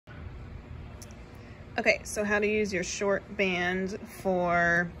Okay, so how to use your short band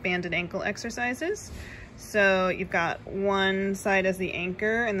for banded ankle exercises. So you've got one side as the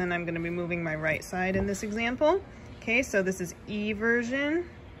anchor, and then I'm going to be moving my right side in this example. Okay, so this is E version,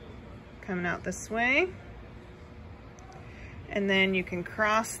 coming out this way. And then you can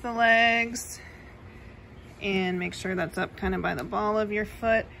cross the legs and make sure that's up kind of by the ball of your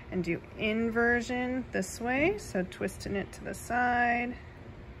foot, and do inversion this way, so twisting it to the side.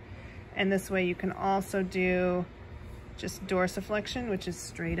 And this way you can also do just dorsiflexion, which is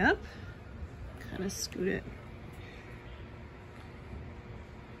straight up. Kind of scoot it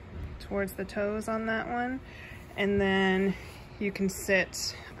towards the toes on that one. And then you can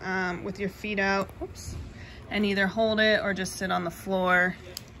sit with your feet out, oops, and either hold it or just sit on the floor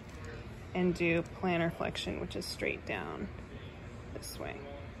and do plantar flexion, which is straight down this way.